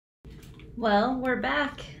Well, we're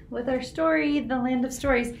back with our story, The Land of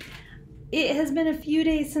Stories. It has been a few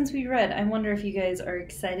days since we read. I wonder if you guys are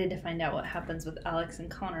excited to find out what happens with Alex and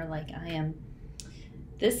Connor like I am.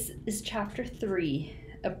 This is chapter 3,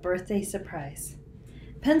 A Birthday Surprise.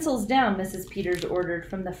 Pencils down, Mrs. Peters ordered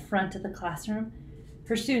from the front of the classroom.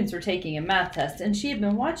 Her students were taking a math test, and she had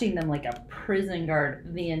been watching them like a prison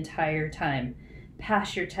guard the entire time.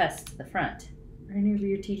 Pass your test to the front. Are any of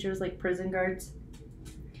your teachers like prison guards?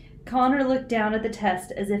 Connor looked down at the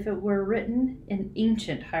test as if it were written in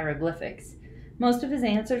ancient hieroglyphics. Most of his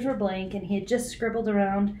answers were blank, and he had just scribbled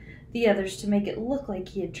around the others to make it look like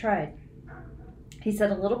he had tried. He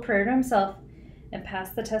said a little prayer to himself and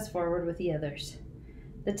passed the test forward with the others.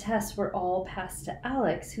 The tests were all passed to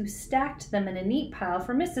Alex, who stacked them in a neat pile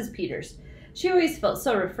for Mrs. Peters. She always felt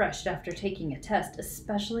so refreshed after taking a test,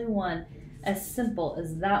 especially one as simple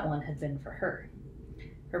as that one had been for her.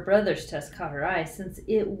 Her brother's test caught her eye, since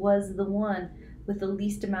it was the one with the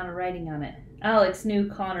least amount of writing on it. Alex knew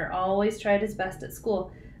Connor always tried his best at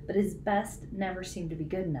school, but his best never seemed to be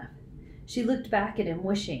good enough. She looked back at him,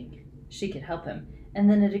 wishing she could help him, and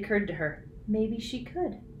then it occurred to her, maybe she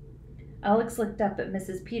could. Alex looked up at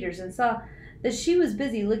Mrs. Peters and saw that she was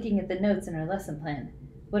busy looking at the notes in her lesson plan.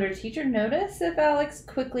 Would her teacher notice if Alex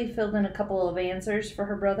quickly filled in a couple of answers for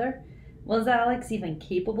her brother? Was Alex even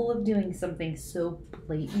capable of doing something so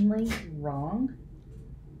blatantly wrong?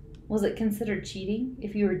 Was it considered cheating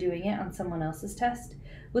if you were doing it on someone else's test?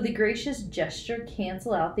 Would the gracious gesture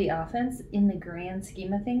cancel out the offense in the grand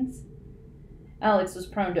scheme of things? Alex was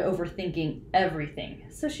prone to overthinking everything,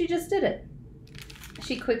 so she just did it.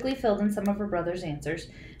 She quickly filled in some of her brother's answers,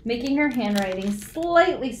 making her handwriting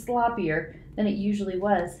slightly sloppier than it usually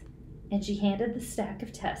was, and she handed the stack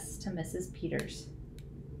of tests to Mrs. Peters.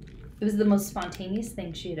 It was the most spontaneous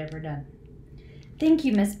thing she had ever done. "Thank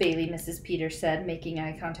you, Miss Bailey," Mrs. Peters said, making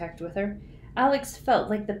eye contact with her. Alex felt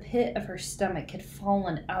like the pit of her stomach had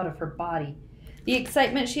fallen out of her body. The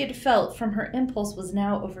excitement she had felt from her impulse was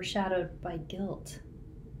now overshadowed by guilt.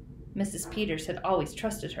 Mrs. Peters had always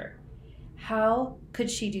trusted her. How could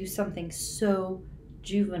she do something so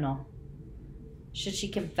juvenile? Should she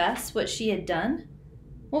confess what she had done?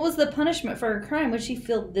 What was the punishment for her crime? Would she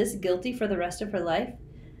feel this guilty for the rest of her life?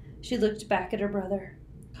 She looked back at her brother.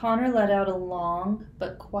 Connor let out a long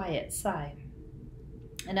but quiet sigh,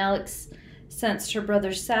 and Alex sensed her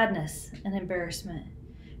brother's sadness and embarrassment.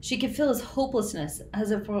 She could feel his hopelessness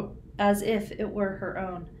as if it were her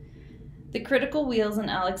own. The critical wheels in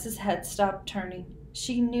Alex's head stopped turning.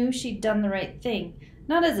 She knew she'd done the right thing,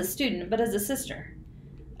 not as a student, but as a sister.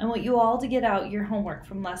 "I want you all to get out your homework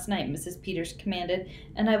from last night," Mrs. Peters commanded,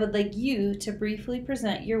 "and I would like you to briefly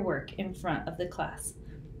present your work in front of the class."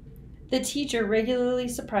 The teacher regularly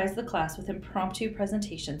surprised the class with impromptu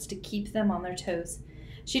presentations to keep them on their toes.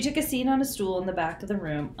 She took a seat on a stool in the back of the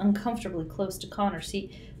room, uncomfortably close to Connor's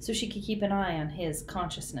seat, so she could keep an eye on his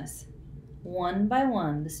consciousness. One by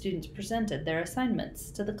one, the students presented their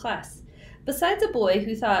assignments to the class. Besides a boy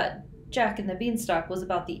who thought Jack and the Beanstalk was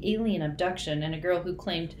about the alien abduction and a girl who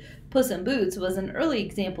claimed Puss in Boots was an early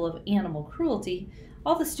example of animal cruelty,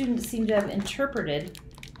 all the students seemed to have interpreted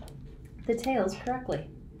the tales correctly.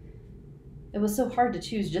 "It was so hard to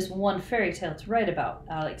choose just one fairy tale to write about,"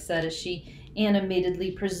 Alex said as she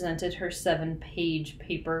animatedly presented her 7-page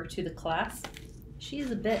paper to the class. She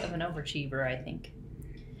is a bit of an overachiever, I think.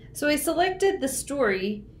 "So I selected the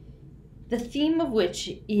story, the theme of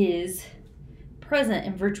which is present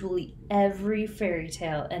in virtually every fairy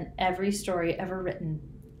tale and every story ever written,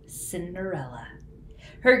 Cinderella."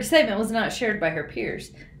 Her excitement was not shared by her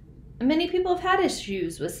peers. Many people have had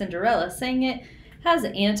issues with Cinderella, saying it has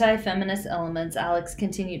anti-feminist elements, Alex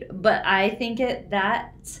continued, but I think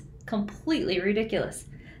that's completely ridiculous.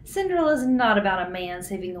 Cinderella's not about a man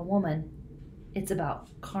saving a woman. It's about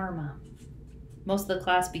karma. Most of the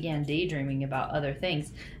class began daydreaming about other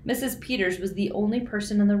things. Mrs. Peters was the only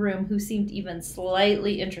person in the room who seemed even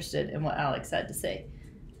slightly interested in what Alex had to say.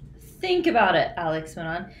 "Think about it," Alex went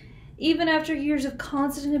on. "Even after years of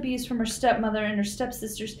constant abuse from her stepmother and her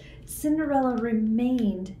stepsisters, Cinderella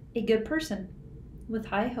remained a good person, with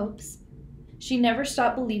high hopes. She never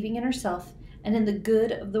stopped believing in herself and in the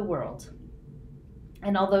good of the world.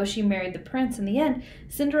 And although she married the prince in the end,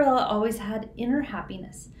 Cinderella always had inner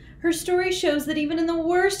happiness. Her story shows that even in the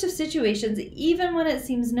worst of situations, even when it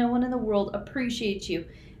seems no one in the world appreciates you,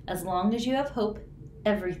 as long as you have hope,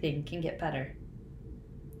 everything can get better."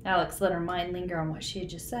 Alex let her mind linger on what she had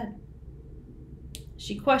just said.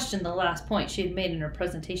 She questioned the last point she had made in her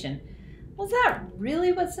presentation. Was that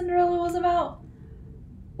really what Cinderella was about?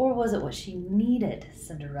 Or was it what she needed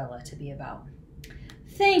Cinderella to be about?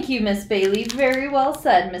 Thank you, Miss Bailey. Very well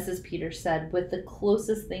said, Mrs. Peters said, with the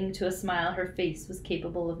closest thing to a smile her face was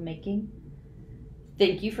capable of making.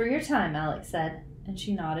 Thank you for your time, Alex said, and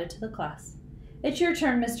she nodded to the class. It's your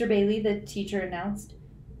turn, Mr. Bailey, the teacher announced.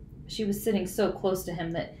 She was sitting so close to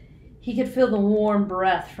him that he could feel the warm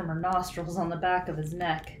breath from her nostrils on the back of his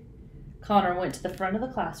neck. Connor went to the front of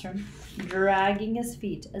the classroom, dragging his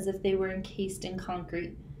feet as if they were encased in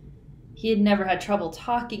concrete. He had never had trouble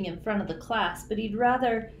talking in front of the class, but he'd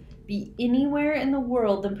rather be anywhere in the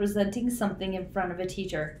world than presenting something in front of a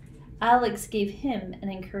teacher. Alex gave him an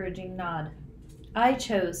encouraging nod. I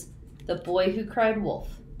chose The Boy Who Cried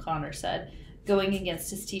Wolf, Connor said, going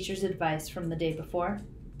against his teacher's advice from the day before.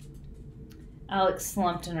 Alex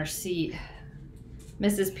slumped in her seat.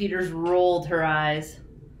 Mrs. Peters rolled her eyes.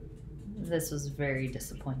 This was very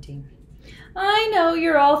disappointing. I know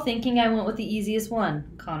you're all thinking I went with the easiest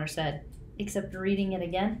one, Connor said. Except reading it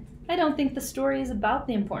again, I don't think the story is about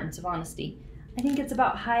the importance of honesty. I think it's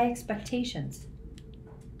about high expectations.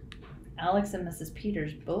 Alex and Mrs.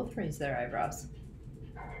 Peters both raised their eyebrows.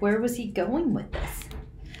 Where was he going with this?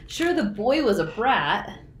 Sure, the boy was a brat.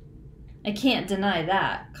 I can't deny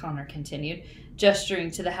that, Connor continued, gesturing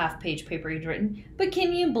to the half-page paper he'd written. But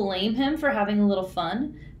can you blame him for having a little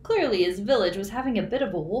fun? Clearly his village was having a bit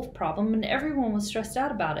of a wolf problem and everyone was stressed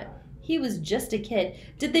out about it. He was just a kid.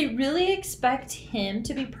 Did they really expect him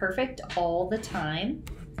to be perfect all the time?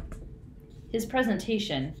 His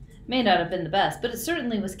presentation may not have been the best, but it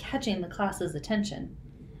certainly was catching the class's attention.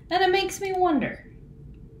 And it makes me wonder,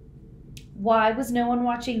 why was no one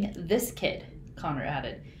watching this kid? Connor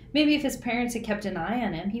added. Maybe if his parents had kept an eye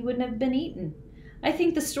on him, he wouldn't have been eaten. I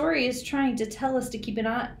think the story is trying to tell us to keep an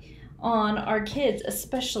eye on our kids,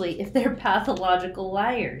 especially if they're pathological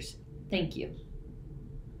liars. Thank you.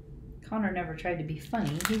 Connor never tried to be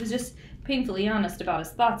funny. He was just painfully honest about his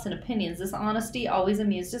thoughts and opinions. This honesty always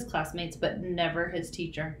amused his classmates, but never his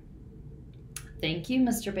teacher. Thank you,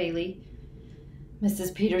 Mr. Bailey.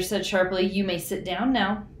 Mrs. Peters said sharply, you may sit down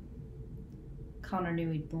now. Connor knew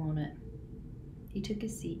he'd blown it. He took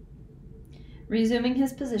his seat, resuming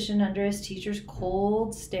his position under his teacher's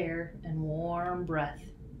cold stare and warm breath.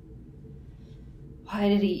 Why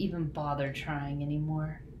did he even bother trying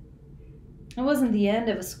anymore? It wasn't the end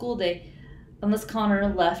of a school day unless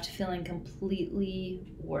Connor left feeling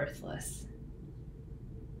completely worthless.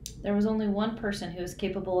 There was only one person who was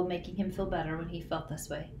capable of making him feel better when he felt this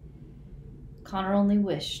way. Connor only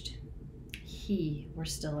wished he were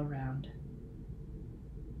still around.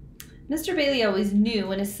 Mr. Bailey always knew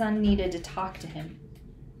when his son needed to talk to him.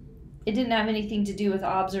 It didn't have anything to do with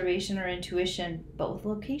observation or intuition, but with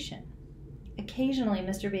location. Occasionally,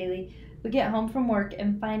 Mr. Bailey would get home from work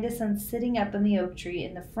and find his son sitting up in the oak tree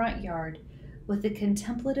in the front yard with a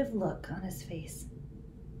contemplative look on his face.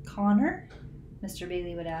 Connor? Mr.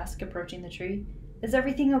 Bailey would ask, approaching the tree. Is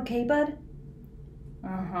everything okay, bud?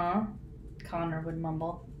 Uh-huh, Connor would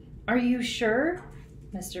mumble. Are you sure?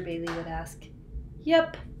 Mr. Bailey would ask.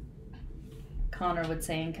 Yep, Connor would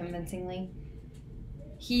say unconvincingly.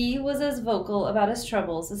 He was as vocal about his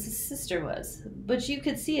troubles as his sister was, but you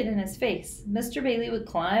could see it in his face. Mr. Bailey would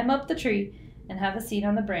climb up the tree and have a seat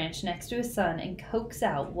on the branch next to his son and coax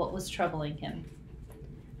out what was troubling him.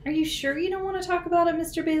 Are you sure you don't want to talk about it?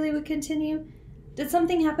 Mr. Bailey would continue. Did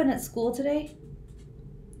something happen at school today?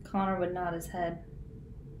 Connor would nod his head.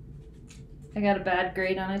 I got a bad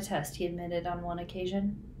grade on a test, he admitted on one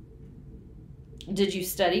occasion. Did you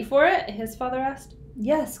study for it? His father asked.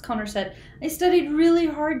 Yes, Connor said. I studied really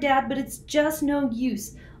hard, Dad, but it's just no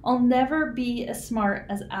use. I'll never be as smart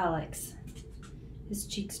as Alex. His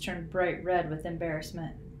cheeks turned bright red with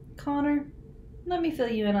embarrassment. Connor, let me fill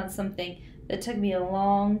you in on something that took me a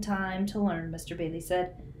long time to learn, Mr. Bailey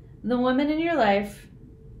said. The women in your life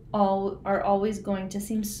are always going to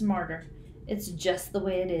seem smarter. It's just the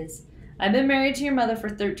way it is. I've been married to your mother for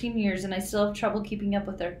 13 years and I still have trouble keeping up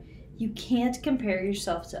with her. You can't compare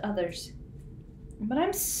yourself to others. But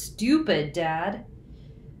I'm stupid, Dad,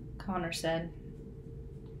 Connor said,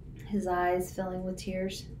 his eyes filling with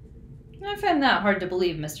tears. I find that hard to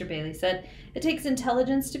believe, Mr. Bailey said. It takes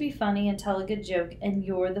intelligence to be funny and tell a good joke, and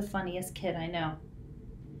you're the funniest kid I know.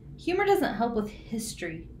 Humor doesn't help with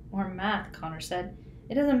history or math, Connor said.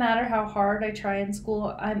 It doesn't matter how hard I try in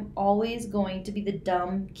school, I'm always going to be the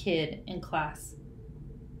dumb kid in class.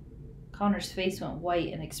 Connor's face went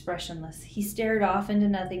white and expressionless. He stared off into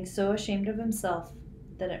nothing, so ashamed of himself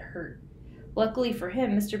that it hurt. Luckily for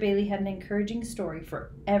him, Mr. Bailey had an encouraging story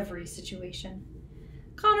for every situation.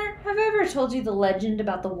 Connor, have I ever told you the legend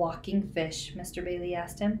about the walking fish? Mr. Bailey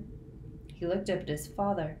asked him. He looked up at his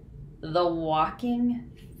father. The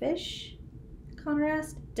walking fish? Connor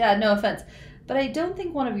asked. Dad, no offense, but I don't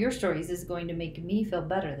think one of your stories is going to make me feel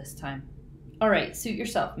better this time. All right, suit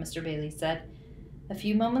yourself, Mr. Bailey said. A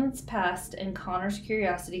few moments passed, and Connor's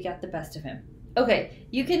curiosity got the best of him. Okay,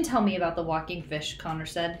 you can tell me about the walking fish, Connor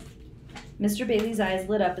said. Mr. Bailey's eyes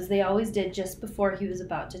lit up as they always did just before he was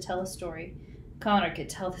about to tell a story. Connor could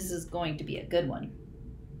tell this is going to be a good one.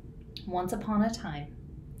 Once upon a time,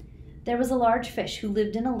 there was a large fish who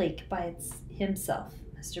lived in a lake by himself,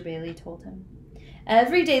 Mr. Bailey told him.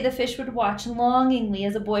 Every day the fish would watch longingly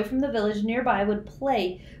as a boy from the village nearby would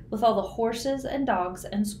play with all the horses and dogs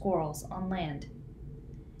and squirrels on land.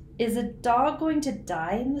 Is a dog going to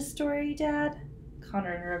die in the story, Dad?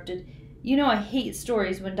 Connor interrupted. You know I hate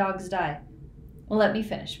stories when dogs die. Well, let me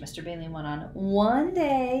finish, Mr. Bailey went on. One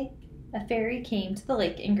day, a fairy came to the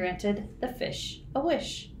lake and granted the fish a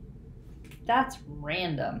wish. That's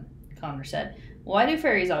random, Connor said. Why do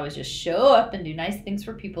fairies always just show up and do nice things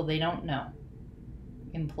for people they don't know?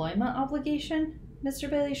 Employment obligation? Mr.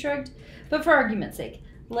 Bailey shrugged. But for argument's sake,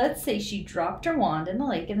 let's say she dropped her wand in the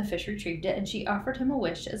lake and the fish retrieved it and she offered him a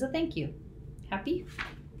wish as a thank you. Happy?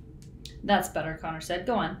 That's better, Connor said.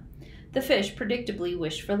 Go on. The fish predictably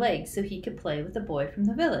wished for legs so he could play with the boy from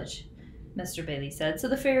the village, Mr. Bailey said. So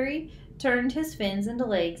the fairy turned his fins into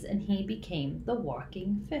legs and he became the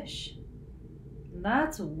walking fish.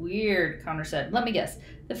 That's weird, Connor said. Let me guess.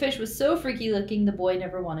 The fish was so freaky looking the boy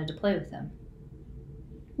never wanted to play with him.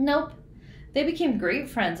 Nope. They became great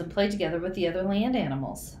friends and played together with the other land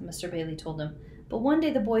animals, Mr. Bailey told him. But one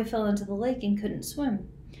day the boy fell into the lake and couldn't swim.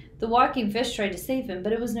 The walking fish tried to save him,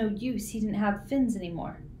 but it was no use. He didn't have fins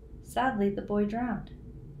anymore. Sadly, the boy drowned.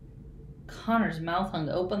 Connor's mouth hung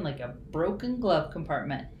open like a broken glove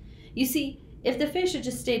compartment. You see, if the fish had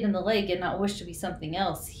just stayed in the lake and not wished to be something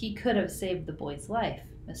else, he could have saved the boy's life,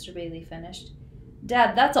 Mr. Bailey finished.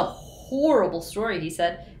 Dad, that's a horrible story, he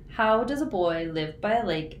said. How does a boy live by a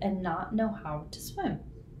lake and not know how to swim?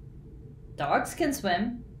 Dogs can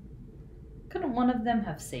swim. Couldn't one of them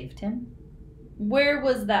have saved him? Where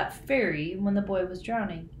was that fairy when the boy was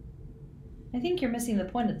drowning? I think you're missing the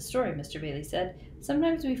point of the story, Mr. Bailey said.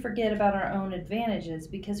 Sometimes we forget about our own advantages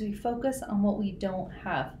because we focus on what we don't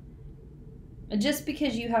have. Just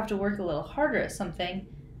because you have to work a little harder at something,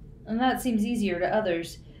 and that seems easier to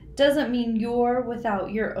others, doesn't mean you're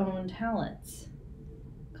without your own talents.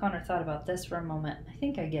 Connor thought about this for a moment. I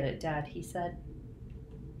think I get it, Dad, he said.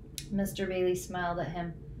 Mr. Bailey smiled at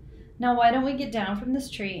him. Now why don't we get down from this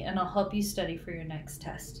tree and I'll help you study for your next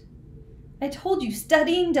test. I told you,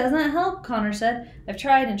 studying doesn't help, Connor said. I've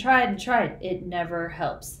tried and tried and tried. It never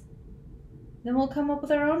helps. Then we'll come up with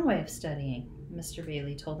our own way of studying, Mr.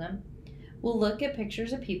 Bailey told him. We'll look at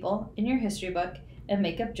pictures of people in your history book and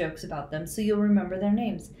make up jokes about them so you'll remember their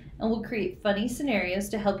names. And we'll create funny scenarios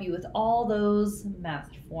to help you with all those math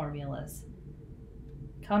formulas.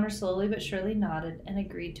 Connor slowly but surely nodded and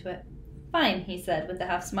agreed to it. Fine, he said with a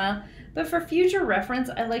half smile, but for future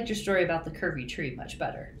reference, I liked your story about the curvy tree much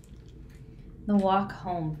better. The walk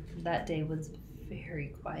home that day was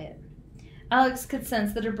very quiet. Alex could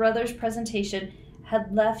sense that her brother's presentation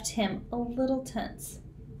had left him a little tense.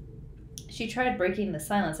 She tried breaking the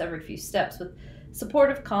silence every few steps with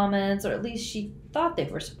supportive comments, or at least she thought they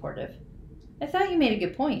were supportive. I thought you made a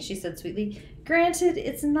good point, she said sweetly. Granted,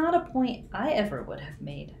 it's not a point I ever would have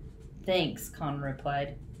made. Thanks, Connor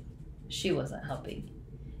replied. She wasn't helping.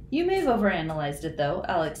 You may have overanalyzed it, though,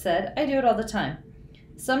 Alex said. I do it all the time.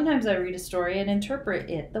 Sometimes I read a story and interpret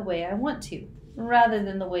it the way I want to, rather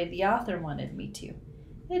than the way the author wanted me to.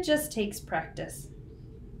 It just takes practice.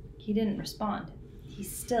 He didn't respond. He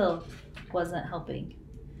still wasn't helping.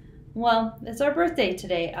 Well, it's our birthday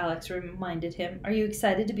today, Alex reminded him. Are you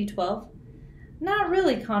excited to be 12? Not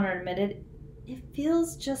really, Connor admitted. It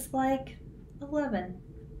feels just like 11.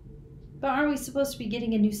 But aren't we supposed to be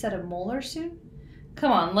getting a new set of molars soon?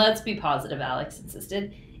 Come on, let's be positive, Alex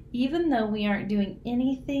insisted. Even though we aren't doing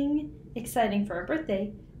anything exciting for our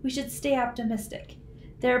birthday, we should stay optimistic.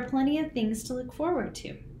 There are plenty of things to look forward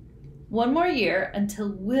to. One more year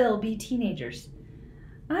until we'll be teenagers.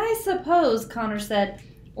 I suppose, Connor said,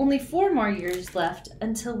 only 4 more years left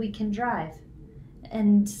until we can drive.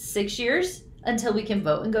 And 6 years until we can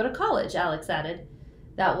vote and go to college, Alex added.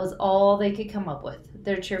 That was all they could come up with.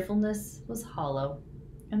 Their cheerfulness was hollow,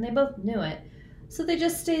 and they both knew it, so they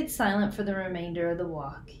just stayed silent for the remainder of the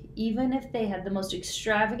walk. Even if they had the most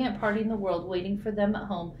extravagant party in the world waiting for them at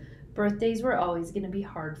home, birthdays were always going to be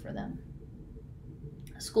hard for them.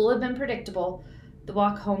 School had been predictable. The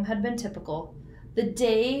walk home had been typical. The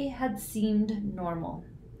day had seemed normal.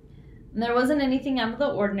 And there wasn't anything out of the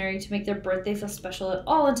ordinary to make their birthday feel special at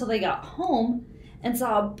all until they got home and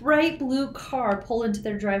saw a bright blue car pull into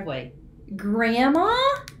their driveway. Grandma?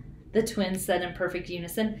 the twins said in perfect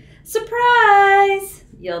unison. "Surprise!"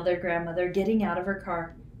 yelled their grandmother, getting out of her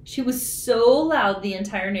car. She was so loud the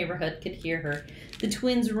entire neighborhood could hear her. The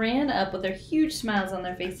twins ran up with their huge smiles on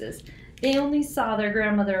their faces. They only saw their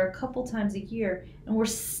grandmother a couple times a year and were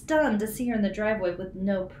stunned to see her in the driveway with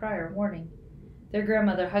no prior warning. Their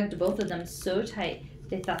grandmother hugged both of them so tight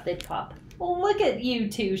they thought they'd pop. "Well, look at you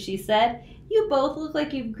two," she said. "You both look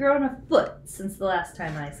like you've grown a foot since the last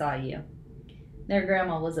time I saw you." Their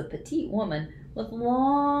grandma was a petite woman with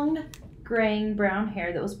long, graying brown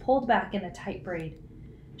hair that was pulled back in a tight braid.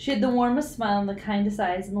 She had the warmest smile and the kindest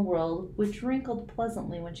eyes in the world, which wrinkled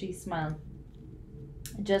pleasantly when she smiled,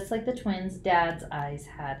 just like the twins' dad's eyes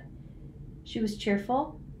had. She was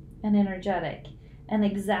cheerful and energetic, and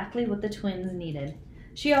exactly what the twins needed.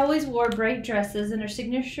 She always wore bright dresses and her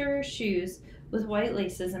signature shoes with white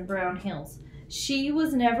laces and brown heels. She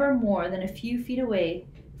was never more than a few feet away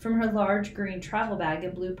from her large green travel bag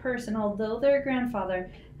and blue purse, and although their grandfather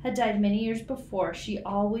had died many years before, she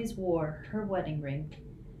always wore her wedding ring.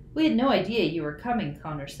 "We had no idea you were coming,"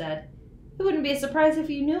 Connor said. "It wouldn't be a surprise if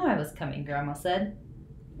you knew I was coming," Grandma said.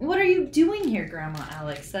 "What are you doing here, Grandma?"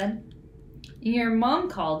 Alex said. "Your mom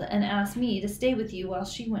called and asked me to stay with you while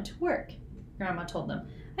she went to work," Grandma told them.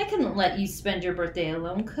 "I couldn't let you spend your birthday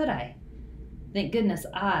alone, could I? Thank goodness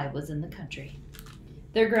I was in the country."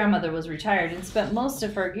 Their grandmother was retired and spent most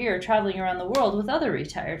of her year traveling around the world with other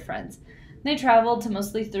retired friends. They traveled to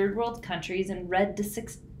mostly third world countries and read to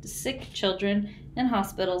sick children in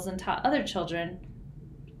hospitals and taught other children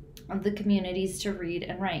of the communities to read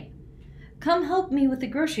and write. "Come help me with the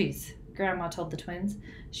groceries," Grandma told the twins.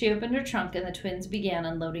 She opened her trunk and the twins began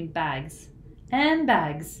unloading bags and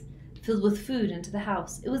bags filled with food into the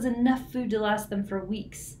house. It was enough food to last them for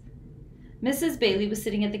weeks. Mrs. Bailey was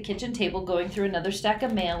sitting at the kitchen table going through another stack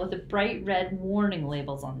of mail with the bright red warning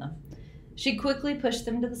labels on them. She quickly pushed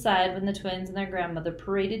them to the side when the twins and their grandmother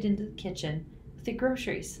paraded into the kitchen with the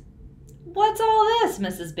groceries. "What's all this?"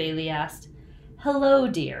 Mrs. Bailey asked. "Hello,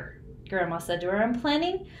 dear," Grandma said to her. "I'm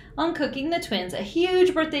planning on cooking the twins a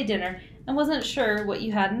huge birthday dinner and wasn't sure what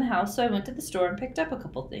you had in the house, so I went to the store and picked up a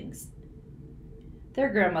couple things." Their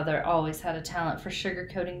grandmother always had a talent for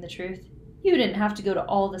sugarcoating the truth. "You didn't have to go to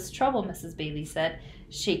all this trouble," Mrs. Bailey said,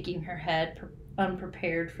 shaking her head,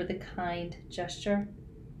 unprepared for the kind gesture.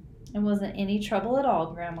 "It wasn't any trouble at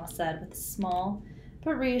all," Grandma said with a small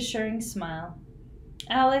but reassuring smile.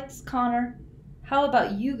 "Alex, Connor, how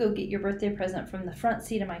about you go get your birthday present from the front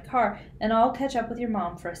seat of my car, and I'll catch up with your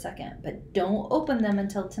mom for a second, but don't open them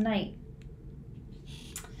until tonight."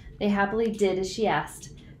 They happily did as she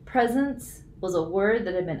asked. Presents was a word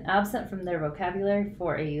that had been absent from their vocabulary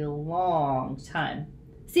for a long time.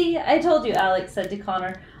 "See, I told you," Alex said to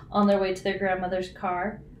Connor on their way to their grandmother's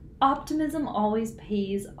car. "Optimism always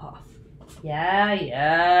pays off."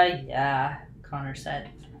 Yeah, Connor said.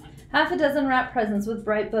 Half a dozen wrapped presents with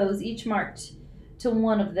bright bows, each marked to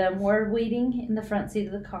one of them, were waiting in the front seat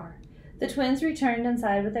of the car. The twins returned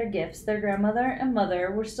inside with their gifts. Their grandmother and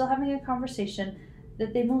mother were still having a conversation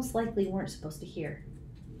that they most likely weren't supposed to hear.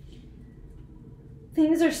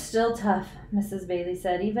 "Things are still tough," Mrs. Bailey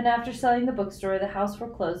said. "Even after selling the bookstore, the house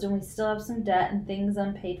foreclosed, and we still have some debt and things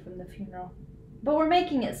unpaid from the funeral. But we're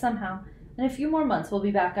making it somehow. In a few more months, we'll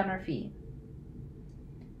be back on our feet."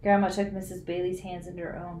 Grandma took Mrs. Bailey's hands into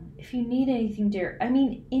her own. "If you need anything, dear, I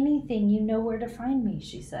mean anything, you know where to find me,"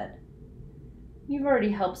 she said. "You've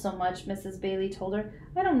already helped so much," Mrs. Bailey told her.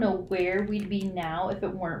 "I don't know where we'd be now if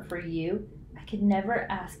it weren't for you. I could never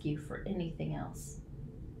ask you for anything else."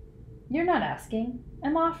 "You're not asking.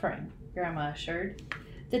 I'm offering," Grandma assured.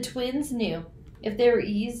 The twins knew if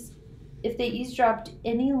they eavesdropped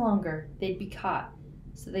any longer, they'd be caught,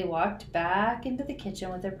 so they walked back into the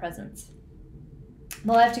kitchen with their presents.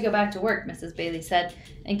 "They'll have to go back to work," Mrs. Bailey said,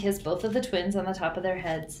 and kissed both of the twins on the top of their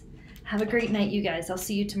heads. "Have a great night, you guys. I'll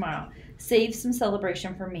see you tomorrow. Save some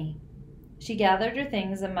celebration for me." She gathered her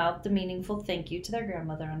things and mouthed a meaningful thank you to their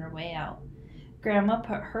grandmother on her way out. Grandma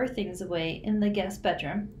put her things away in the guest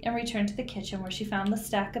bedroom and returned to the kitchen, where she found the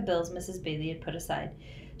stack of bills Mrs. Bailey had put aside.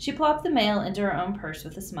 She plopped the mail into her own purse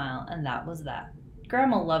with a smile, and that was that.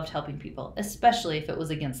 Grandma loved helping people, especially if it was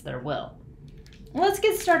against their will. "Let's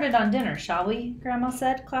get started on dinner, shall we?" Grandma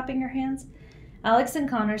said, clapping her hands. Alex and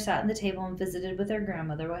Connor sat at the table and visited with their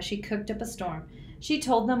grandmother while she cooked up a storm. She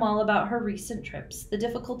told them all about her recent trips, the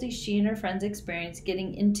difficulties she and her friends experienced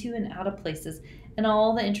getting into and out of places, and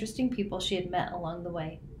all the interesting people she had met along the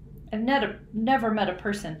way. "I've never met a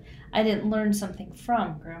person I didn't learn something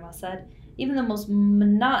from," Grandma said. "Even the most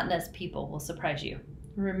monotonous people will surprise you.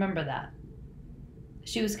 Remember that."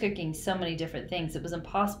 She was cooking so many different things it was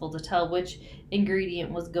impossible to tell which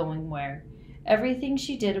ingredient was going where. Everything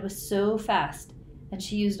she did was so fast, and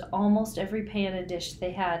she used almost every pan and dish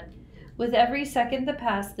they had. With every second that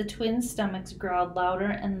passed, the twins' stomachs growled louder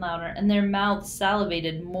and louder, and their mouths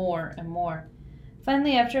salivated more and more.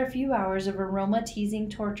 Finally, after a few hours of aroma-teasing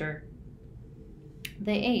torture,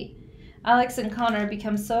 they ate. Alex and Connor had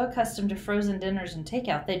become so accustomed to frozen dinners and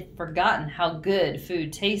takeout, they'd forgotten how good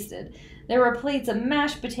food tasted. There were plates of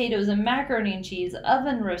mashed potatoes and macaroni and cheese,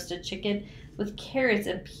 oven-roasted chicken with carrots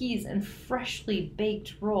and peas, and freshly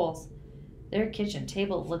baked rolls. Their kitchen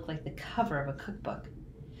table looked like the cover of a cookbook.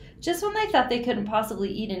 Just when they thought they couldn't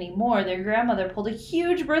possibly eat any more, their grandmother pulled a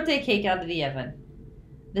huge birthday cake out of the oven.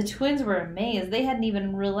 The twins were amazed. They hadn't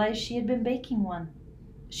even realized she had been baking one.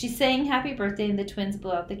 She sang happy birthday and the twins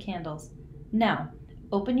blew out the candles. Now,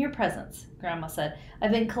 open your presents, Grandma said.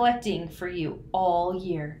 I've been collecting for you all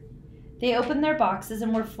year. They opened their boxes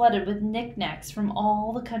and were flooded with knickknacks from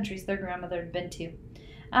all the countries their grandmother had been to.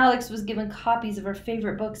 Alex was given copies of her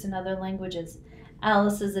favorite books in other languages.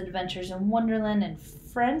 Alice's Adventures in Wonderland in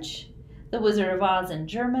French, The Wizard of Oz in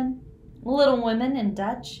German, Little Women in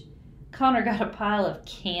Dutch. Connor got a pile of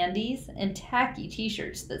candies and tacky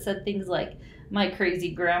t-shirts that said things like, "My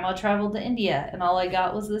crazy grandma traveled to India and all I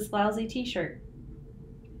got was this lousy t-shirt."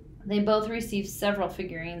 They both received several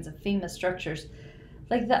figurines of famous structures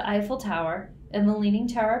like the Eiffel Tower and the Leaning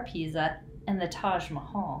Tower of Pisa and the Taj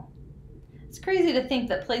Mahal. It's crazy to think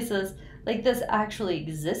that places like this actually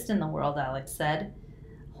exist in the world, Alex said,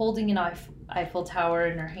 holding an Eiffel Tower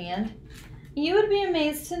in her hand. You would be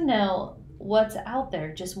amazed to know what's out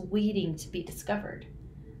there just waiting to be discovered,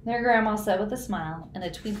 their grandma said with a smile and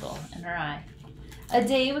a twinkle in her eye. A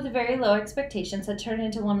day with very low expectations had turned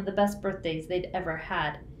into one of the best birthdays they'd ever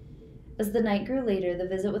had. As the night grew later, the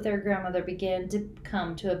visit with their grandmother began to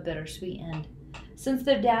come to a bittersweet end. Since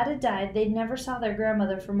their dad had died, they never saw their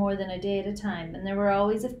grandmother for more than a day at a time, and there were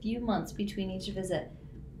always a few months between each visit.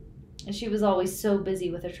 And she was always so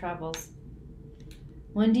busy with her travels.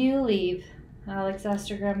 "When do you leave?" Alex asked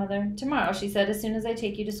her grandmother. "Tomorrow," she said, "as soon as I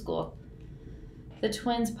take you to school." The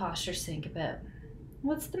twins' posture sank a bit.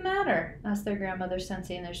 "What's the matter?" asked their grandmother,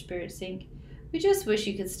 sensing their spirits sink. "We just wish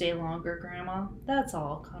you could stay longer, Grandma. That's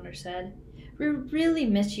all," Connor said. "We really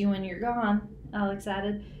miss you when you're gone," Alex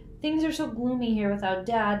added. "Things are so gloomy here without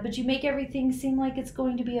Dad, but you make everything seem like it's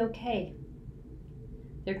going to be okay."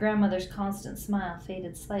 Their grandmother's constant smile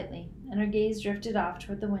faded slightly, and her gaze drifted off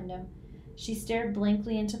toward the window. She stared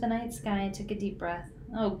blankly into the night sky and took a deep breath.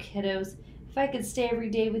 "Oh, kiddos, if I could stay every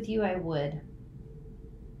day with you, I would."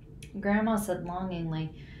 Grandma said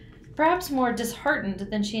longingly, perhaps more disheartened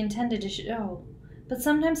than she intended to show. "But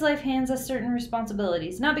sometimes life hands us certain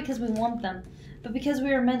responsibilities, not because we want them, but because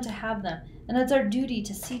we are meant to have them, and it's our duty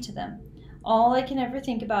to see to them. All I can ever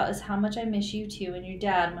think about is how much I miss you two and your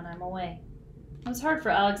dad when I'm away." It was hard for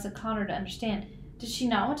Alex and Connor to understand. Did she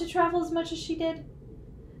not want to travel as much as she did?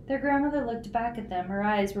 Their grandmother looked back at them. Her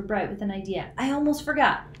eyes were bright with an idea. "I almost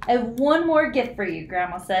forgot. I have one more gift for you,"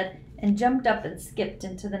 Grandma said, and jumped up and skipped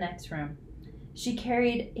into the next room. She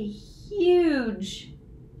carried a huge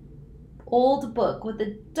old book with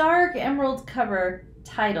a dark emerald cover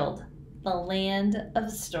titled The Land of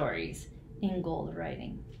Stories in gold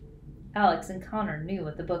writing. Alex and Connor knew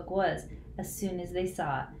what the book was as soon as they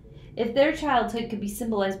saw it. If their childhood could be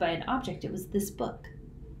symbolized by an object, it was this book.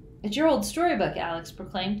 "It's your old storybook," Alex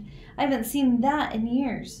proclaimed. "I haven't seen that in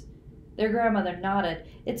years." Their grandmother nodded.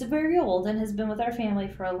 "It's very old and has been with our family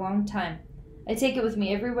for a long time. I take it with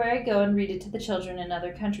me everywhere I go and read it to the children in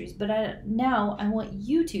other countries, but now I want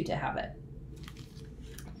you two to have it."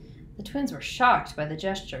 The twins were shocked by the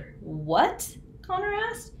gesture. "What?" Connor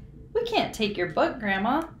asked. "We can't take your book,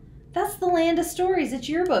 Grandma. That's the Land of Stories. It's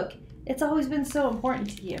your book. It's always been so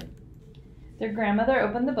important to you." Their grandmother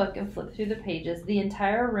opened the book and flipped through the pages, the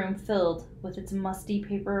entire room filled with its musty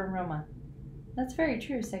paper aroma. "That's very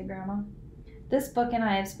true," said Grandma. "This book and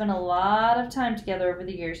I have spent a lot of time together over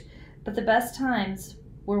the years, but the best times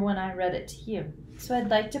were when I read it to you. So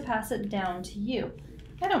I'd like to pass it down to you.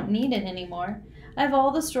 I don't need it anymore. I have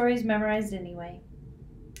all the stories memorized anyway."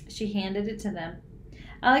 She handed it to them.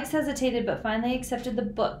 Alex hesitated but finally accepted the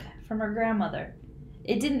book from her grandmother.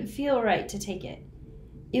 It didn't feel right to take it.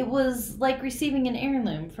 It was like receiving an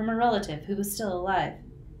heirloom from a relative who was still alive.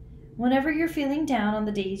 Whenever you're feeling down on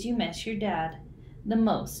the days you miss your dad the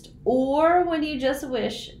most, or when you just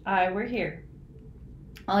wish I were here,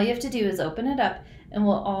 all you have to do is open it up and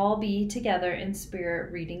we'll all be together in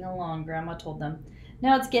spirit reading along, Grandma told them.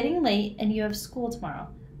 "Now it's getting late and you have school tomorrow.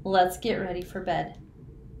 Let's get ready for bed."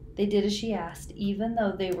 They did as she asked. Even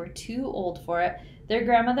though they were too old for it, their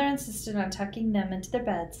grandmother insisted on tucking them into their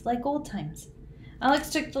beds like old times.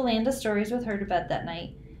 Alex took the Land of Stories with her to bed that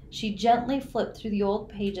night. She gently flipped through the old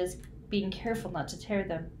pages, being careful not to tear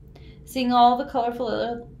them. Seeing all the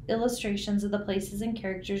colorful illustrations of the places and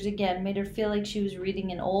characters again made her feel like she was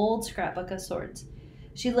reading an old scrapbook of sorts.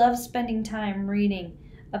 She loved spending time reading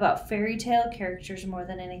about fairy tale characters more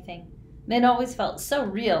than anything. They always felt so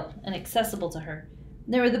real and accessible to her.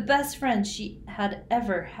 They were the best friends she had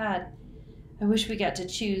ever had. I wish we got to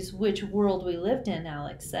choose which world we lived in,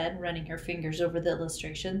 Alex said, running her fingers over the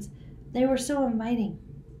illustrations. They were so inviting.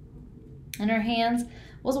 In her hands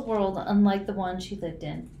was a world unlike the one she lived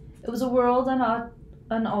in. It was a world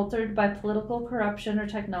unaltered by political corruption or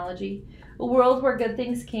technology, a world where good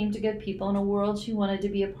things came to good people, and a world she wanted to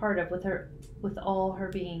be a part of with all her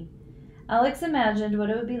being. Alex imagined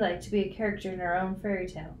what it would be like to be a character in her own fairy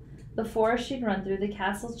tale, the forest she'd run through, the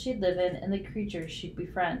castles she'd live in, and the creatures she'd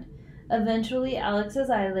befriend. Eventually, Alex's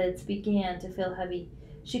eyelids began to feel heavy.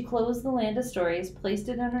 She closed the Land of Stories, placed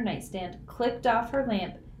it on her nightstand, clicked off her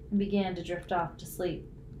lamp, and began to drift off to sleep.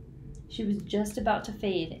 She was just about to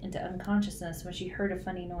fade into unconsciousness when she heard a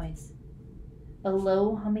funny noise. A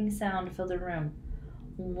low humming sound filled the room.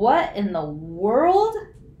 "What in the world?"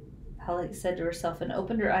 Alex said to herself and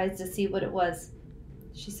opened her eyes to see what it was.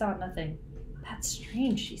 She saw nothing. "That's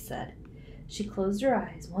strange," she said. She closed her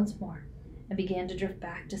eyes once more and began to drift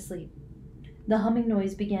back to sleep. The humming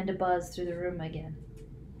noise began to buzz through the room again.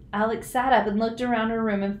 Alex sat up and looked around her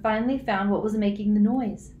room and finally found what was making the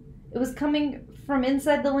noise. It was coming from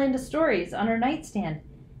inside the Land of Stories on her nightstand,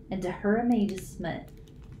 and to her amazement,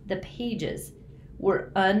 the pages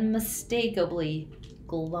were unmistakably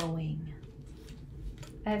glowing.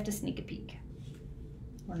 I have to sneak a peek.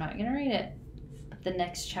 We're not going to read it, but the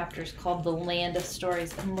next chapter is called The Land of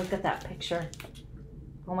Stories, and look at that picture.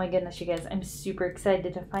 Oh my goodness, you guys, I'm super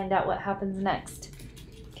excited to find out what happens next.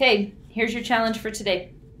 Okay, here's your challenge for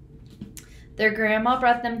today. Their grandma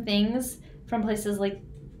brought them things from places like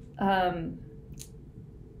the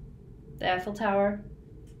Eiffel Tower,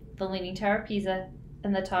 the Leaning Tower of Pisa,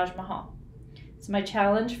 and the Taj Mahal. So my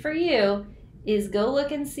challenge for you is go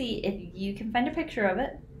look and see if you can find a picture of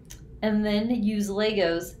it, and then use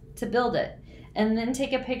Legos to build it. And then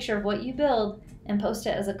take a picture of what you build and post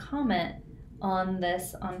it as a comment on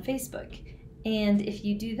this on Facebook. And if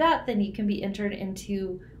you do that, then you can be entered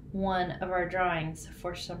into one of our drawings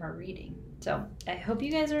for summer reading. So I hope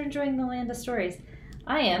you guys are enjoying The Land of Stories.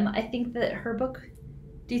 I am. I think that her book,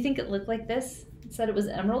 do you think it looked like this? It said it was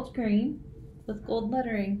emerald green with gold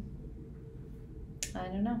lettering. I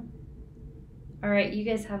don't know. All right, you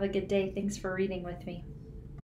guys have a good day. Thanks for reading with me.